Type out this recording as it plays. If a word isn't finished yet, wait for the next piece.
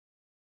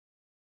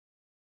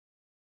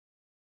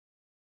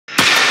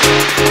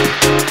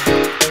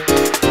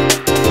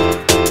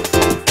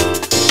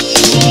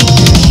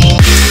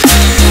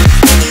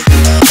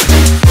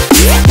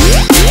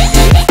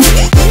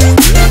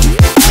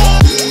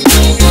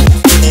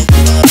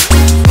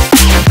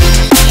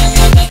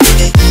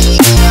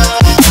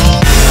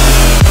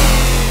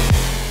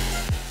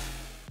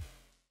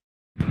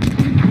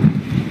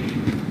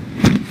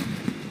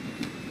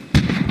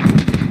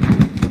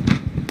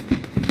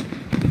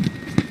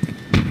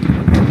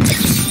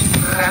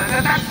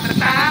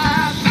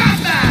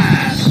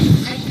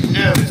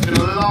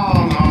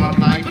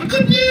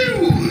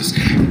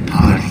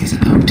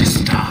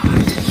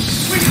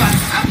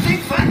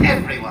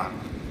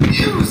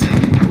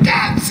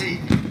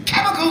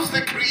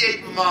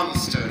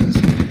monsters.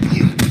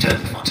 You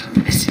don't want to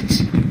miss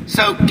it.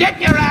 So get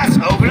your ass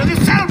over to the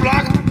cell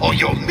block, or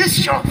you'll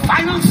miss your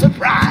final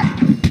surprise.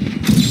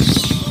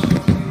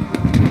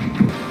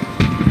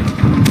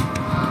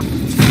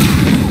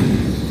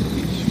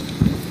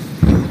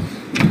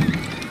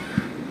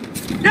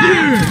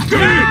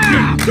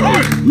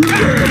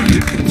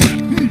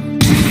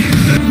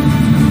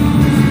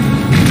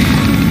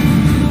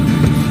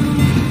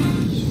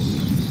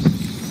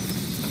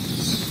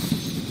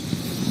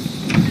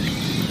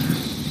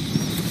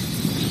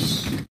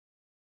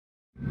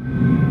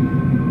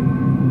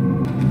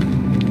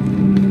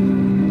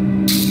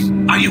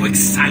 Are you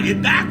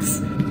excited,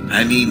 Bats?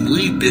 I mean,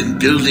 we've been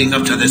building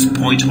up to this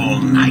point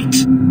all night.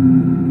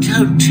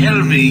 Don't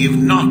tell me you've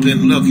not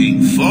been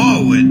looking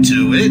forward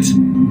to it.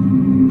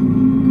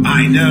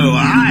 I know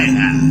I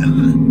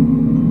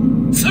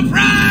have.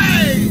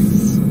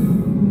 Surprise!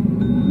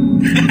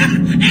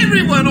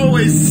 Everyone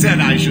always said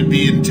I should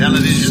be in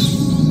television.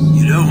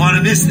 You don't want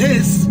to miss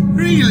this,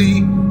 really.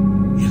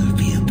 It'll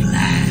be a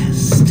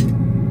blast.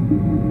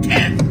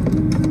 10,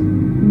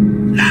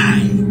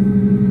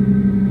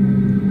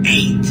 9,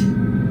 8,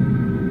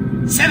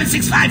 7,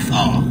 6, 5,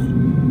 4,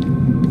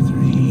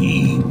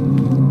 3,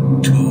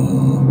 2,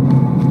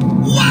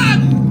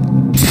 1.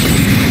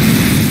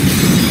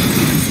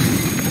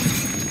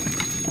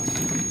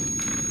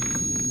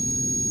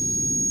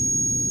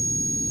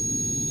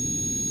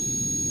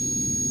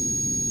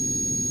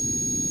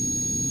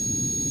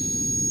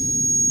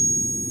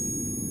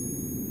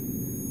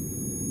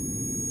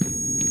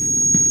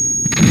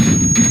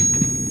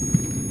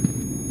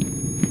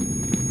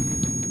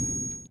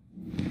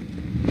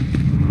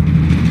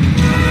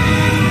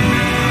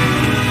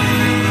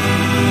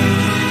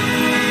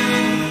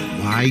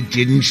 Why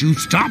didn't you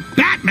stop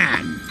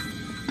Batman?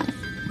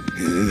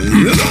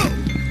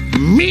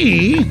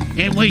 Me?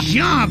 It was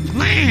your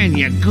plan,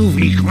 you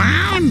goofy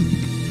clown.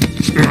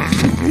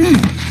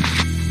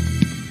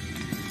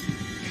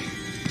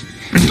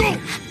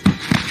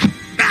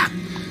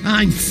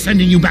 I'm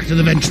sending you back to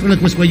the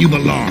ventriloquist where you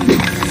belong.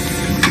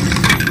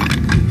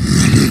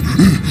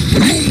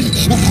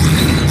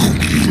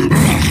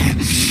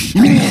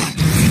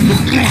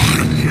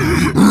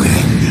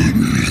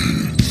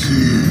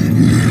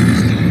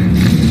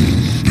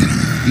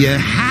 You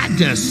had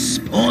to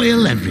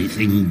spoil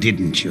everything,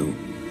 didn't you?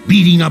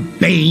 Beating up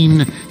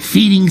Bane,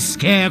 feeding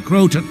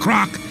Scarecrow to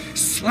Croc,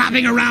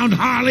 slapping around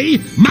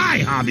Harley, my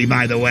hobby,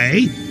 by the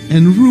way,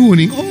 and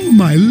ruining all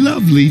my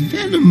lovely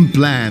venom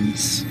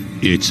plants.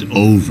 It's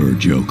over,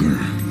 Joker.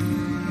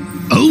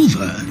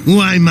 Over?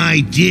 Why,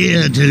 my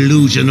dear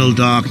delusional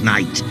Dark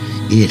Knight,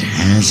 it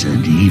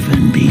hasn't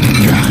even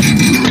begun.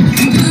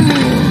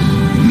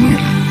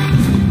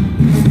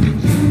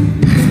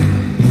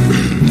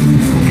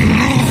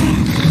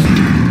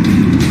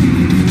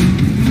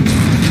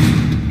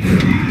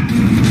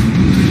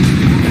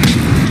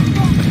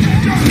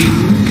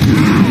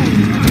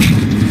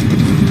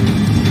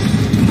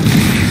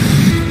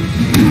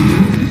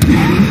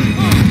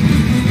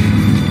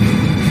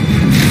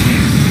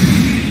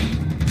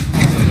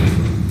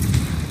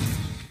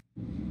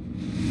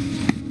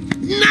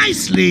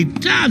 Nicely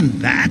done,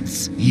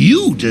 Bats.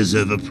 You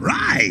deserve a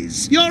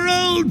prize. Your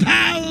old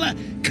pal,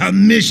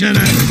 Commissioner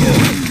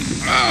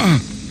Gordon.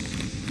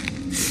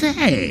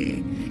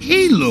 Say,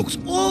 he looks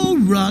all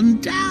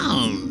run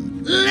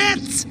down.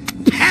 Let's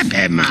pep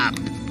him up.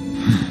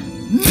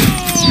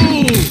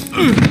 No!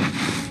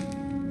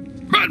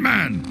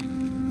 Batman!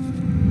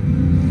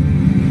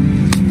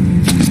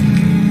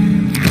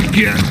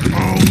 Get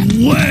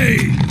away!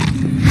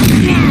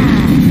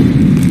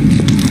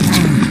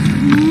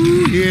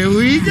 Here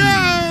we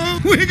go!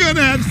 We're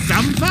gonna have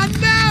some fun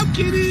now,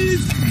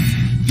 kiddies!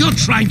 You're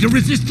trying to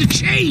resist the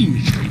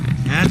change!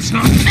 That's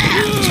not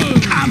fair!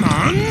 Come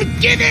on,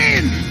 get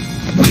in!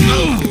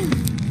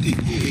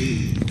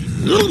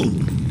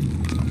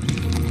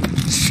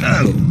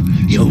 So,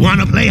 you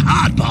wanna play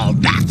hardball,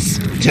 Bats,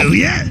 do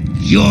you?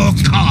 Your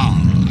call!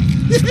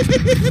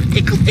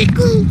 Pickle,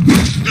 pickle!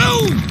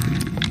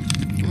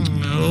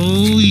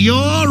 Oh,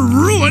 you're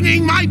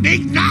ruining my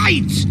big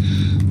night!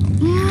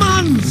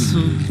 Months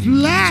of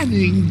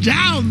planning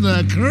down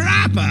the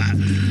crapper.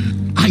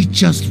 I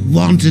just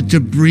wanted to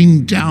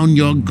bring down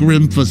your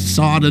grim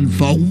facade and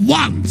for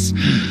once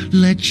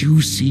let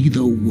you see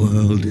the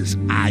world as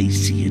I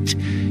see it,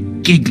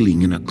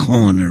 giggling in a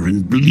corner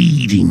and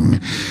bleeding.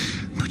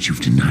 But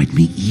you've denied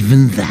me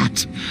even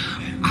that.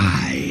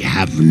 I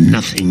have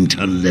nothing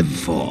to live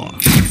for.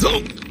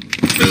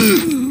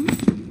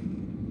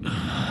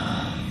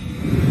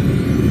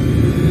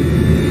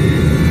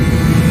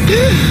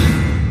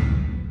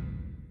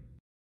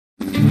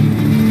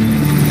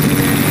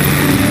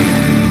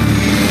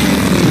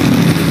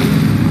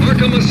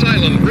 Arkham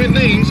Asylum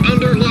remains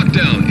under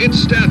lockdown, its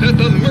staff at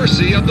the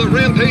mercy of the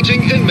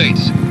rampaging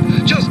inmates.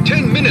 Just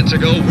 10 minutes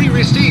ago, we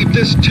received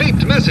this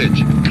taped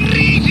message.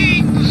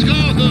 Greetings,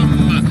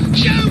 Gotham!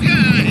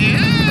 Joker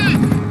here!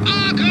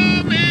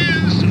 Arkham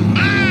is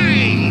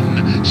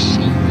mine!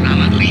 Soon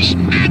I'll unleash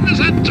madness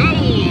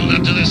untold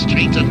onto the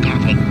streets of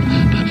Gotham.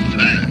 But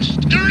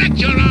first,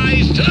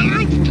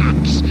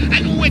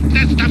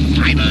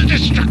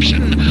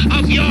 destruction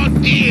of your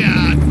dear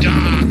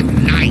Dark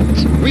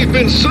Knight. We've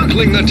been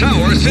circling the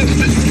tower since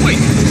the... Wait!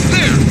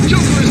 There!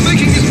 Joker is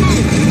making his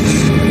move!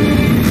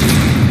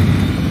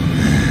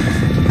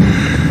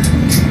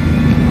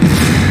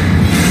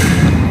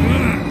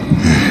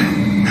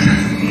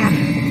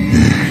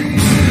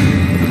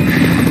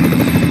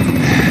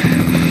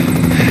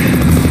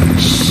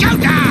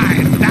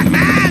 Showtime,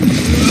 Batman!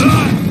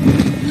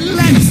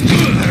 Let's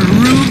give the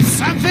room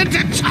something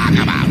to talk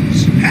about.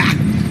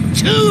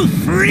 Two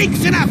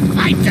freaks in a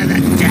fight to the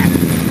death.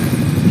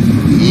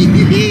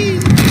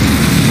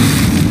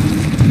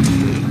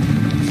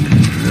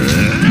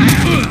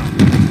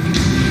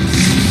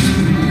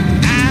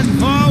 And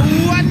for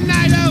one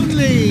night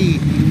only,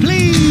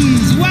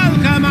 please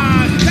welcome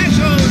our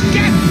special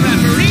guest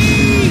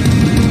referee.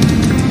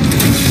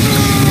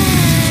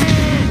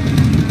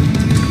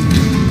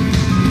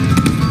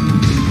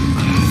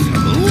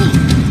 Oh,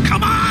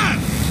 come on!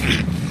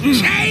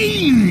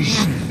 Change!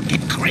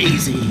 Get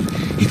crazy.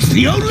 It's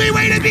the only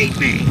way to beat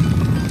me.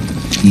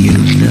 You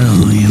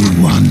know you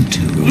want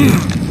to.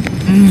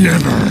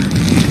 Never.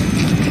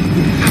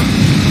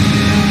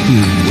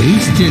 You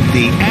wasted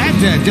the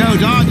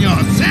antidote on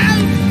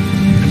yourself?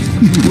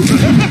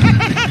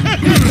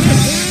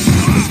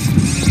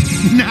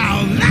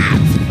 Now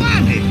that's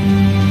funny.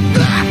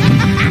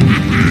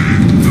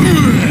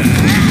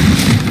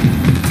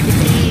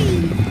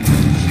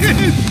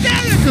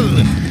 Hysterical.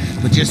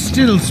 But you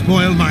still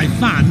spoil my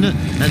fun,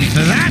 and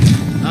for that,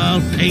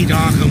 I'll paint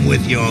Arkham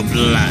with your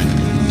blood.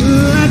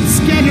 Let's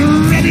get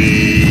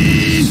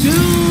ready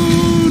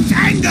to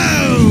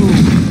tango!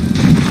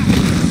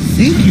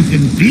 Think you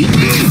can beat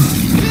me?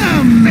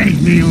 Oh, make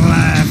me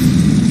laugh.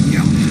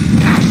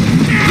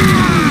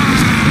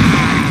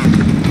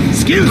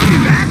 Excuse me,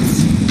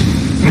 Bats.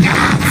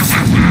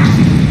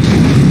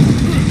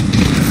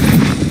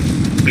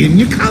 In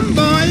you come,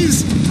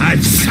 boys.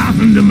 I've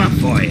softened them up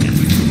for you.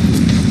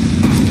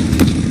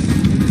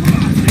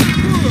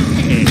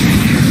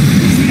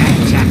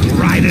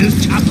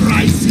 Riders, chopper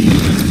I see.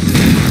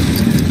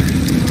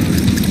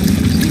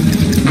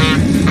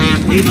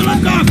 People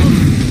of Gotham,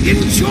 in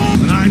short,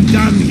 when I'm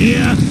done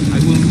here, I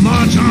will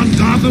march on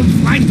Gotham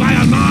flanked by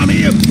an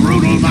army of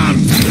brutal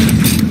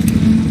monsters.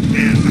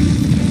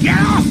 Get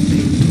off me!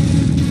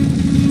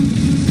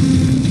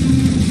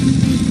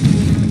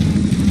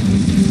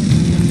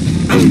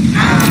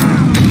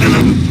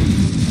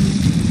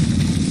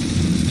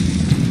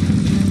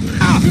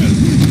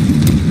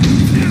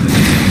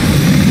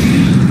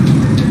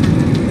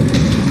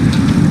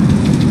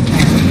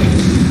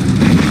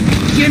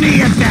 Give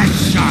me a bad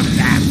shot,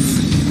 Bats.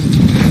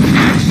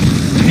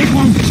 It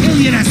won't kill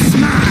you to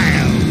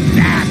smile,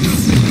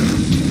 Bats.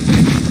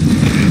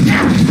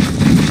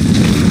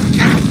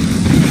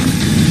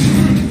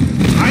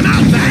 I'm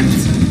out,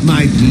 Bats.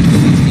 My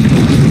people.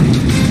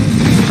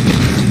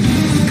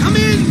 Come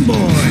in,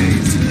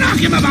 boys. Knock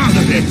him about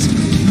a bit.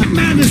 The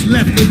man has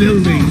left the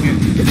building.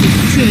 It's a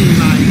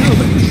shame, I know,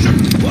 but you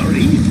shouldn't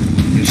worry.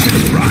 You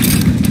should run.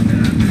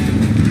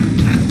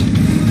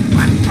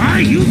 What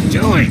are you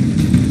doing?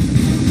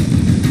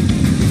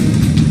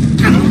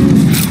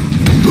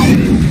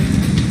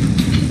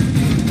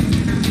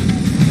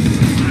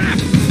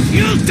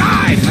 You'll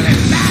die for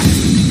this, Bat!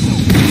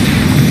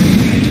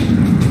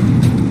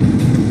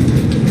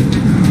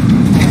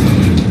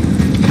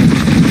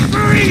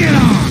 Bring it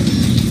on!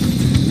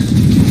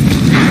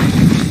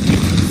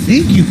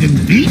 Think you can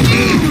beat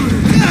me?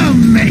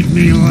 Don't make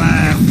me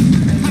laugh.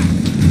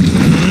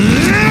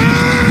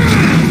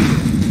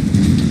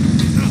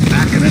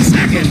 Back in a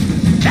second.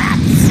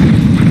 Bats!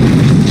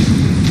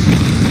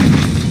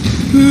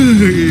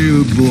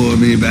 You bore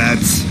me,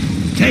 Bats.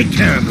 Take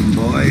care of them,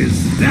 boys.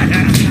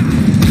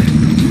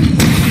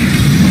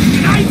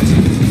 Tonight,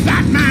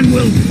 Batman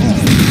will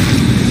fall.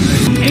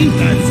 Ain't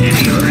the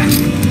city rest.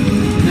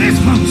 This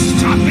won't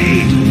stop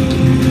me.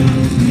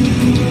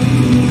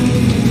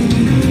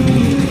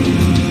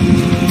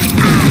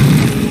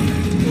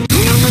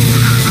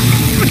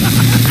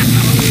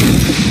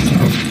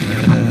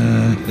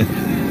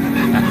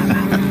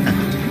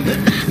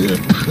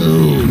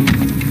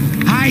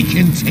 I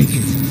can take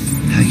it.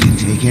 I can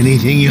take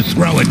anything you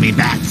throw at me,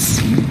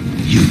 Bats.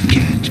 You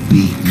can't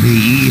beat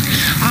me.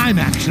 I'm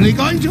actually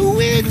going to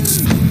win.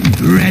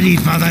 Ready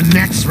for the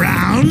next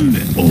round?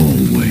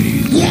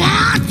 Always.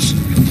 What?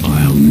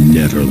 I'll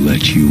never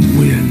let you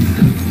win.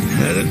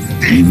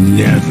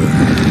 Never.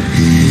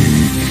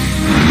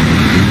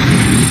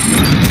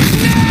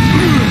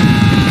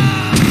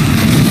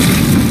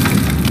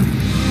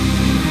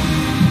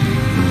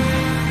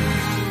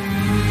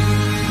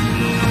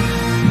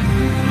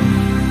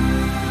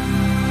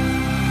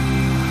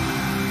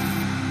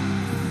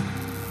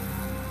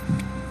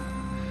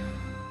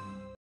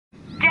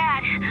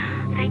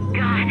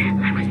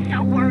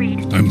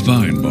 I'm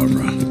fine,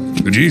 Barbara.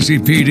 The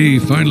GCPD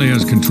finally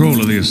has control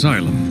of the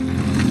asylum.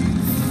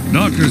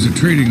 Doctors are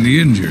treating the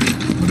injured,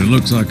 but it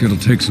looks like it'll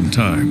take some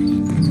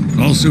time.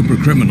 All super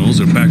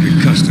criminals are back in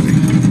custody.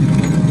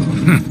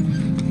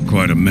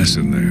 Quite a mess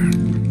in there.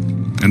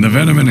 And and the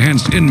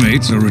venom-enhanced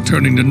inmates are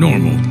returning to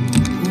normal.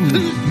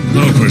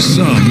 Though for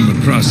some, the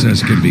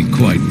process can be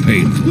quite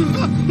painful.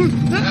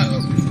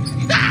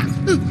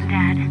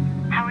 Dad,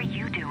 how are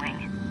you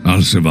doing?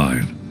 I'll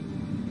survive.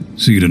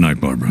 See you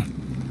tonight, Barbara.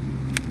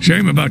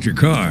 Shame about your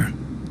car.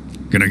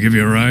 Can I give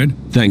you a ride?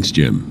 Thanks,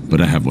 Jim, but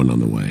I have one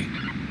on the way.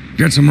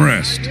 Get some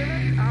rest.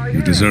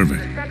 You deserve it.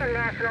 Second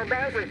National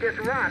Bank was just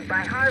robbed by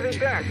Harvey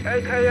Dent,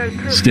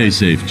 a.k.a. Stay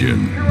safe,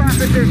 Jim. 2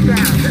 officers down.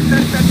 The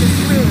suspect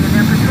is fleeing in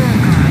their patrol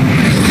car.